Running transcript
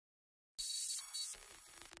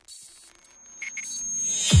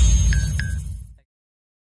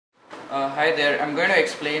Hi there, I'm going to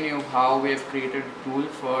explain you how we have created a tool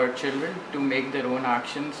for children to make their own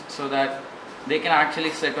actions so that they can actually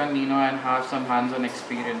sit on Nino and have some hands-on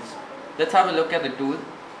experience. Let's have a look at the tool.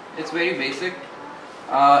 It's very basic.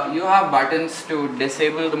 You have buttons to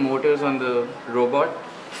disable the motors on the robot.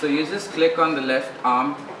 So you just click on the left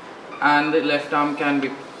arm and the left arm can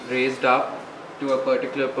be raised up to a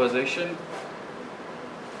particular position,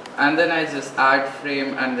 and then I just add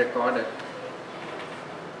frame and record it.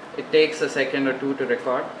 It takes a second or two to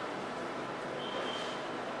record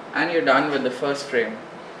and you're done with the first frame.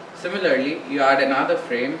 Similarly, you add another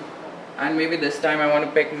frame and maybe this time I want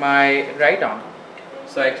to pick my right arm.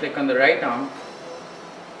 So I click on the right arm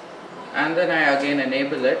and then I again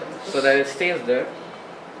enable it so that it stays there,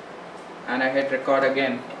 and I hit record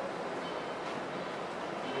again.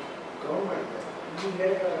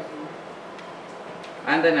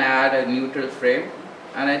 And then I add a neutral frame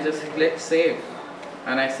and I just click save.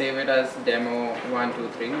 And I save it as demo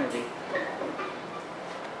 123 maybe.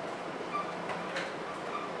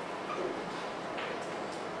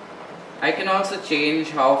 I can also change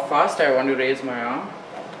how fast I want to raise my arm,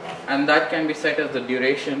 and that can be set as the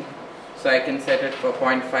duration. So I can set it for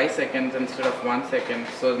 0.5 seconds instead of 1 second.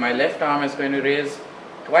 So my left arm is going to raise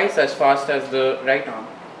twice as fast as the right arm.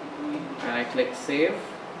 And I click save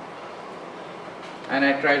and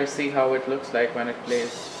I try to see how it looks like when it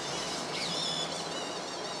plays.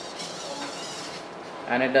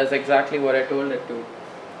 And it does exactly what I told it to.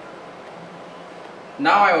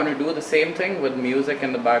 Now I want to do the same thing with music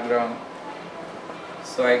in the background.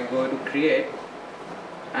 So I go to create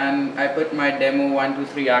and I put my demo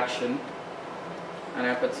 123 action and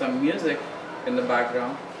I put some music in the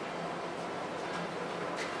background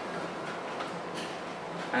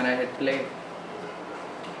and I hit play.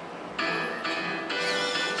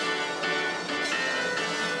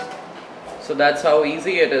 So that's how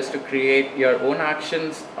easy it is to create your own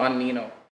actions on Nino.